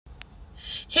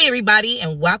Hey everybody,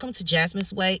 and welcome to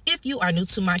Jasmine's Way. If you are new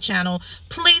to my channel,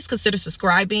 please consider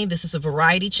subscribing. This is a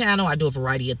variety channel. I do a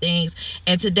variety of things.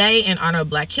 And today, in honor of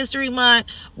Black History Month,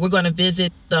 we're going to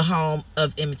visit the home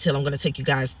of Emmett Till. I'm going to take you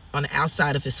guys on the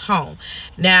outside of his home.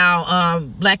 Now,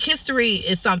 Black history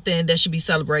is something that should be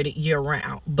celebrated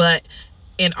year-round, but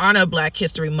in honor of Black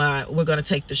History Month, we're going to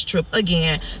take this trip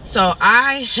again. So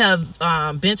I have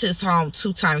been to his home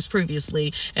 2 times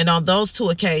previously, and on those 2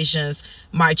 occasions,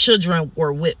 my children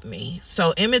were with me.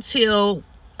 So Emmett Till,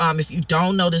 if you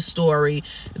don't know this story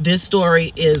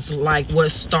is like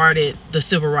what started the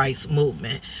civil rights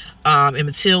movement.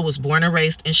 Emmett Till was born and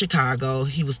raised in Chicago.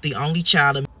 He was the only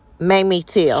child of Emmett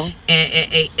Till.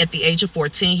 And at the age of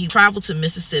 14, he traveled to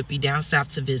Mississippi down south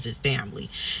to visit family.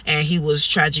 And he was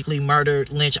tragically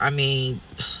murdered, lynched. I mean,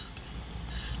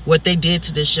 what they did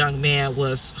to this young man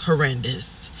was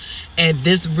horrendous. And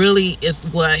this really is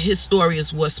what his story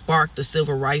is, what sparked the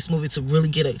civil rights movement to really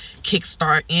get a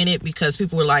kickstart in it, because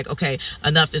people were like, okay,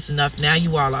 enough is enough. Now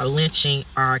you all are lynching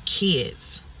our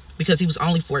kids, because he was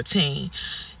only 14.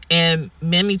 And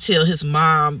Emmett Till, his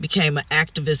mom, became an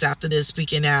activist after this,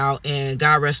 speaking out, and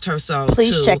God rest her soul.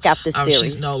 Please check out the series.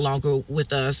 She's no longer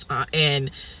with us. And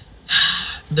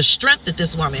the strength that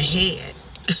this woman had,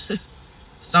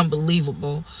 it's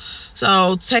unbelievable.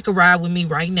 So take a ride with me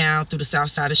right now through the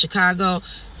south side of Chicago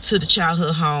to the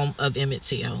childhood home of Emmett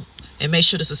Till. And make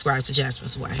sure to subscribe to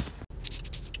Jasmine's Way.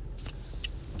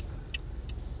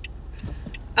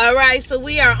 All right, so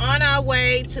we are on our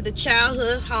way to the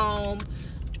childhood home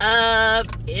of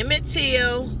Emmett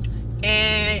Till,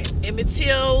 and Emmett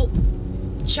Till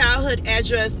childhood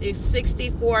address is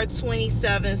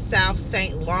 6427 South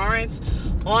St. Lawrence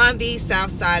on the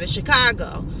south side of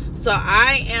Chicago. So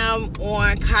I am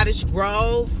on Cottage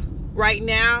Grove right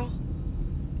now,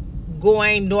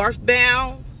 going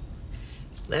northbound.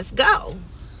 Let's go.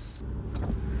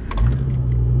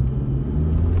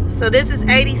 So this is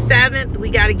 87th. We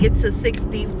got to get to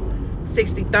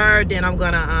 63rd. Then I'm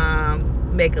gonna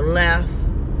make a left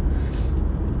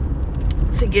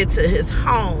to get to his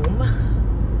home.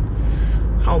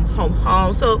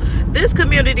 So this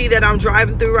community that I'm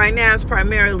driving through right now is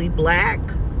primarily Black.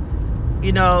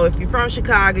 You know, if you're from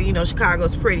Chicago, you know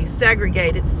Chicago's pretty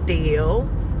segregated still.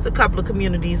 It's a couple of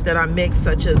communities that are mixed,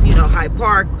 such as, you know, Hyde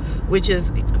Park, which is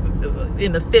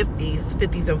in the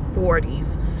 50s and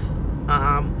 40s,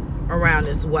 around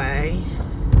this way.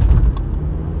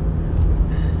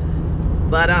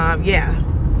 But yeah,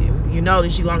 you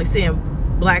notice you only seeing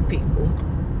Black people.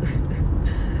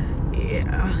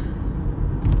 Yeah.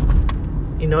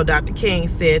 You know, Dr. King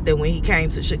said that when he came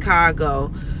to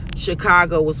Chicago,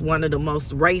 Chicago was one of the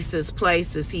most racist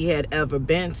places he had ever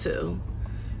been to.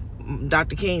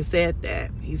 Dr. King said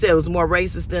that. He said it was more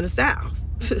racist than the South.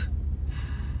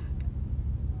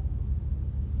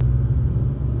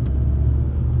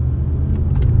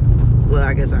 Well,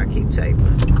 I guess I'll keep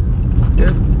taping.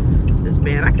 This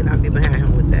man, I cannot be behind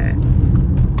him with that.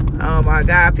 Oh my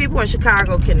God, people in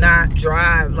Chicago cannot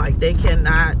drive. Like, they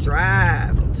cannot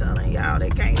drive. I'm telling y'all,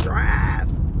 they can't drive.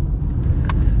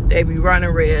 They be running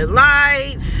red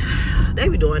lights. They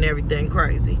be doing everything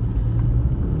crazy.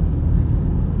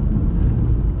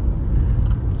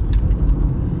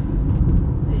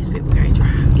 These people can't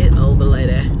drive. Get over,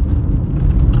 lady.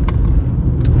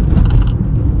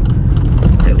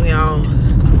 Hey, we on.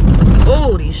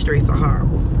 Oh, these streets are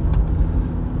horrible.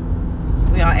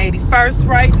 We on 81st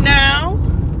right now.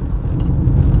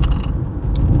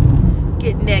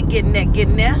 Getting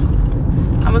there.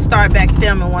 I'm gonna start back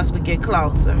filming once we get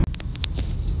closer.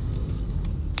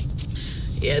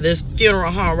 Yeah, this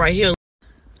funeral home right here,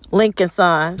 Lincoln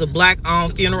Sons. it's a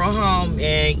Black-owned funeral home,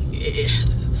 and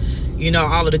you know,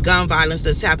 all of the gun violence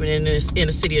that's happening in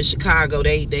the city of Chicago,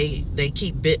 they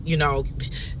keep it. You know,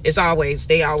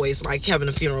 they always like having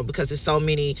a funeral because there's so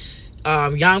many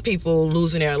young people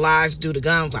losing their lives due to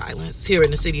gun violence here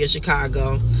in the city of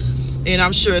Chicago. And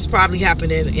I'm sure it's probably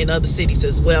happening in other cities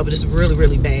as well, but it's really,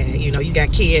 really bad. You know, you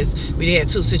got kids. We had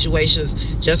 2 situations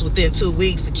just within 2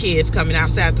 weeks, the kids coming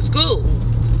outside the school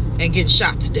and getting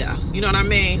shot to death. You know what I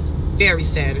mean? Very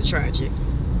sad and tragic.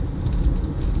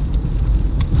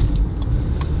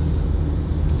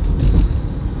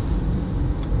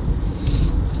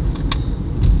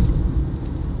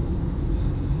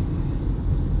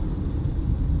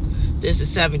 This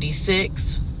is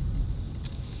 76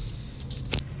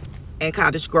 and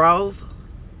Cottage Grove.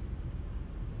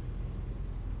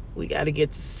 We got to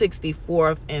get to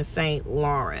 64th and St.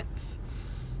 Lawrence.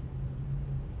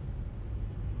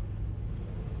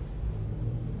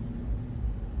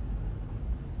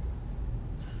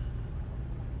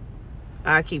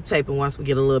 I'll keep taping once we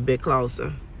get a little bit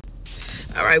closer.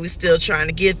 All right, we're still trying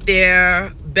to get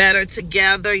there. Better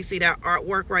together. You see that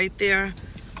artwork right there?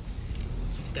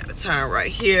 Got to turn right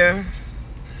here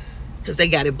because they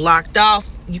got it blocked off.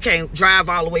 You can't drive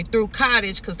all the way through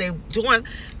Cottage because they're doing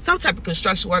some type of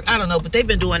construction work. I don't know, but they've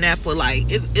been doing that for like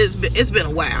it's been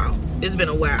a while. It's been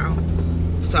a while.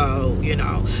 So you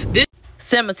know, this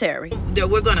Cemetery. that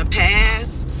we're gonna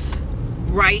pass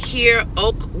right here,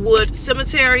 Oakwood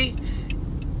Cemetery,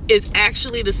 is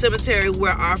actually the cemetery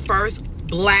where our first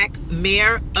black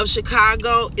mayor of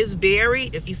Chicago is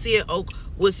buried. If you see it,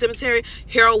 Oakwood Cemetery,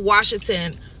 Harold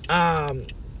Washington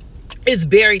is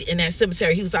buried in that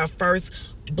cemetery. He was our first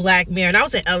black mayor, and I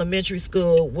was in elementary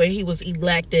school when he was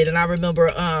elected. And I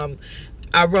remember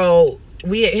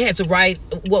we had to write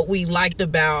what we liked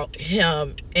about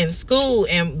him in school,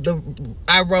 and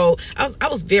I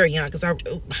was very young because I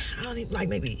don't even, like,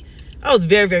 maybe I was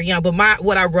very, very young, but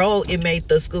what I wrote, it made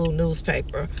the school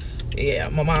newspaper. Yeah,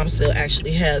 my mom still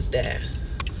actually has that.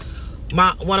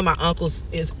 One of my uncles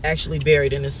is actually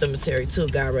buried in the cemetery too,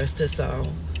 God rest his soul.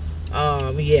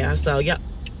 Yeah, so yeah,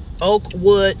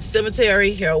 Oakwood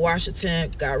Cemetery, Harold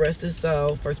Washington, God rest his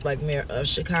soul, first black mayor of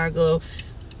Chicago,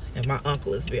 and my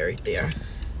uncle is buried there.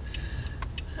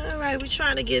 All right, we're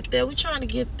trying to get there. We're trying to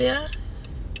get there.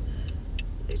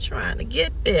 We're trying to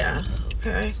get there.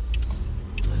 Okay,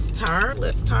 let's turn.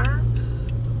 Let's turn.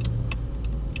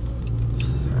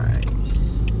 All right.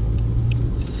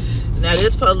 Now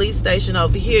this police station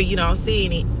over here, you don't see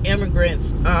any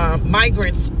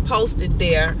migrants posted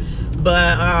there,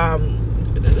 but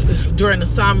during the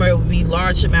summer it would be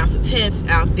large amounts of tents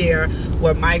out there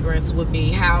where migrants would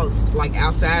be housed, like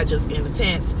outside just in the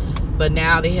tents. But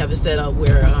now they have it set up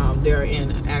where they're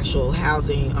in actual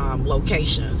housing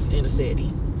locations in the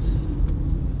city.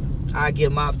 I'll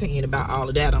give my opinion about all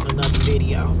of that on another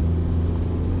video.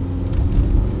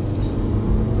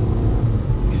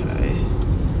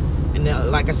 And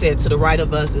like I said, to the right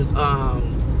of us is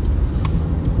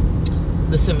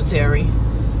the cemetery.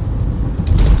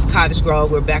 It's Cottage Grove.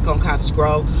 We're back on Cottage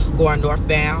Grove, going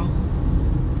northbound.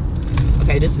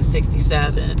 Okay, this is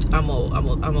 67. I'm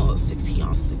on 60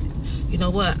 on 60. You know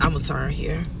what? I'm gonna turn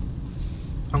here.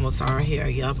 I'm gonna turn here.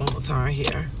 Yup, I'm gonna turn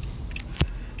here.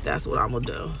 That's what I'm gonna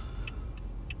do.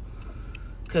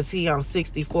 Because he on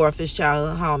 64th, his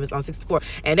childhood home is on 64.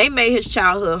 And they made his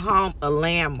childhood home a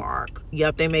landmark.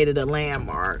 Yep, they made it a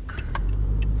landmark.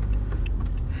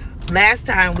 Last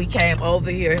time we came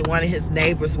over here, one of his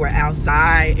neighbors were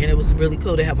outside, and it was really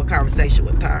cool to have a conversation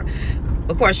with her.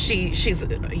 Of course, she's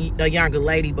a younger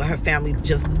lady, but her family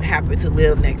just happened to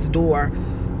live next door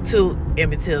to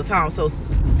Emmett Till's home. So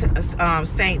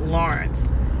St.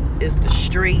 Lawrence is the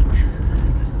street.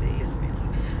 Let's see.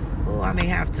 Oh, I may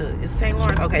have to. It's St.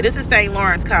 Lawrence. Okay, this is St.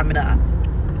 Lawrence coming up.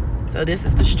 So this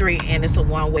is the street, and it's a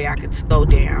one way I could go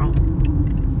down.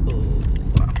 Ooh,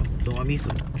 I'm doing me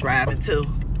some driving too.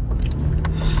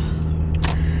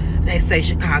 They say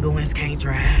Chicagoans can't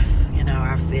drive. You know,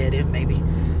 I've said it. Maybe,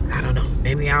 I don't know.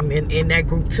 Maybe I'm in that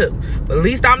group too. But at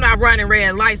least I'm not running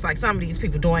red lights like some of these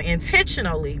people doing,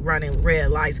 intentionally running red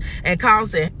lights and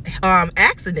causing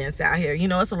accidents out here. You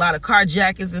know, it's a lot of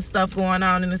carjackings and stuff going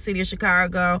on in the city of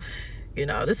Chicago. You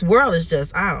know, this world is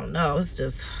just, I don't know.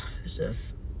 It's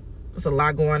a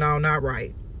lot going on not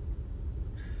right.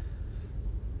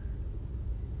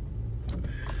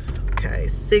 Okay,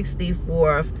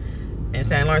 64th and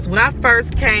St. Lawrence. When I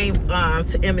first came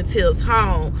to Emmett Till's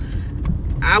home,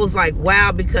 I was like,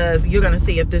 wow, because you're going to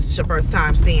see if this is your first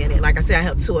time seeing it. Like I said, I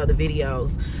have 2 other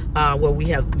videos where we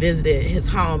have visited his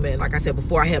home. And like I said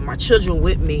before, I had my children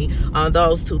with me on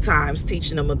those 2 times,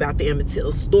 teaching them about the Emmett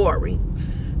Till story.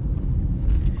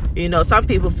 You know, some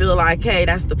people feel like, hey,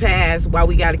 that's the past, why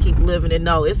we got to keep living it.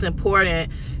 No, it's important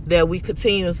that we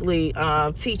continuously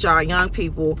teach our young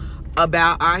people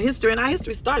about our history. And our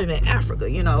history started in Africa.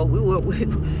 You know, we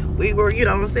were, you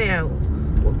know what I'm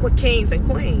saying, we're kings and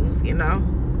queens, you know.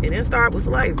 It didn't start with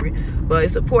slavery. But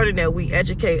it's important that we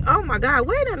educate. Oh my God,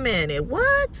 wait a minute.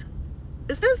 What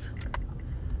is this?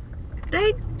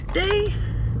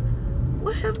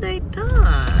 What have they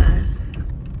done?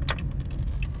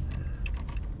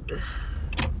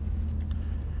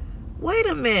 Wait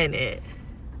a minute.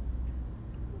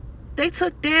 They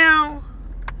took down,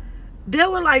 there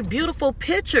were like beautiful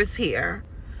pictures here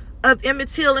of Emmett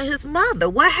Till and his mother.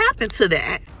 What happened to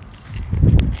that?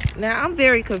 Now, I'm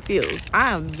very confused.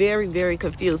 I am very, very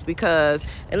confused because,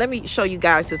 and let me show you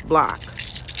guys this block.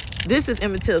 This is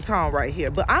Emmett Till's home right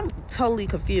here, but I'm totally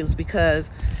confused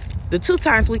because the 2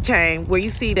 times we came, where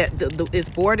you see that it's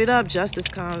boarded up, justice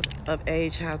comes of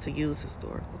age, how to use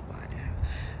historical finance.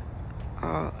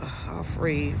 All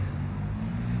free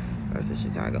versus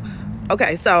Chicago.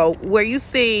 Okay, so where you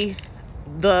see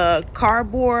the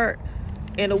cardboard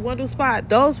in the window spot,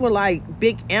 those were like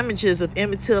big images of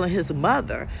Emmett Till and his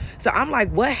mother. So I'm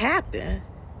like, what happened?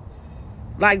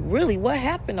 Like, really, what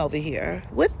happened over here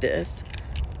with this?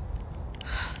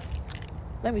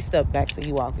 Let me step back so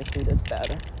you all can see this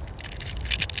better.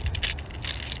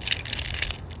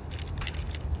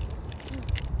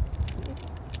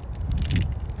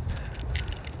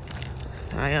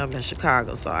 I am in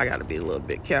Chicago, so I got to be a little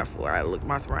bit careful. I look at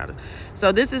my surroundings.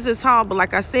 So this is his home, but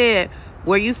like I said,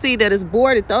 where you see that it's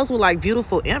boarded, those were like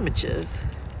beautiful images.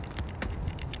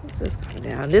 What's this coming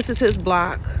down? This is his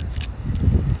block.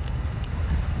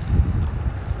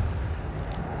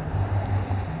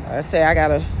 Like I say, I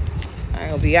ain't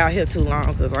gonna be out here too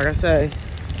long because, like I say,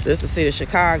 this is the city of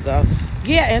Chicago.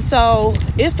 Yeah, and so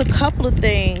it's a couple of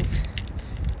things.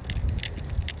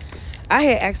 I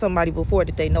had asked somebody before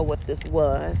that they know what this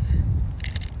was.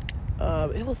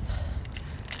 It was,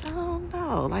 I don't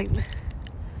know, like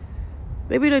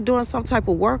maybe they're doing some type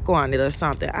of work on it or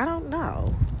something. I don't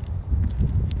know.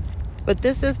 But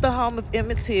this is the home of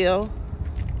Emmett Till,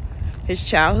 his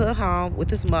childhood home with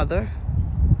his mother.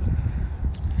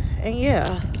 And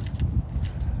yeah.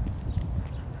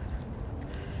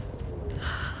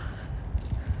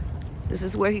 This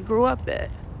is where he grew up at.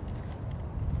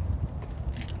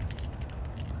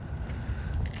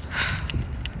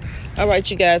 All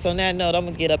right, you guys, on that note, I'm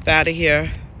going to get up out of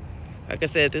here. Like I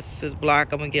said, this is his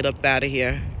block. I'm going to get up out of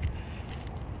here.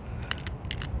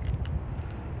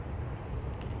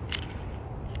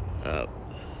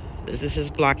 This is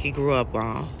his block he grew up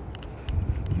on.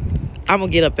 I'm going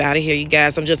to get up out of here, you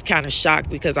guys. I'm just kind of shocked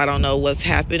because I don't know what's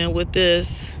happening with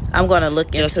this. I'm going to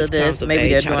look into this. Maybe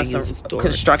they're doing some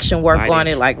construction work on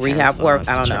it, like rehab work.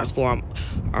 I don't know. Transform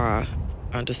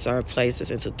underserved places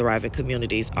into thriving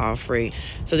communities, all free.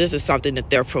 So this is something that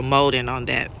they're promoting on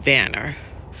that banner.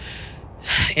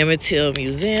 Emmett Till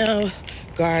Museum,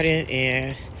 Garden,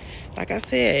 and like I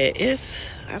said,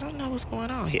 I don't know what's going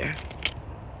on here.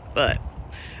 But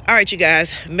all right, you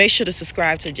guys, make sure to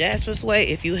subscribe to Jasmine's Way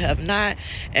if you have not,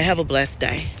 and have a blessed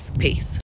day. Peace.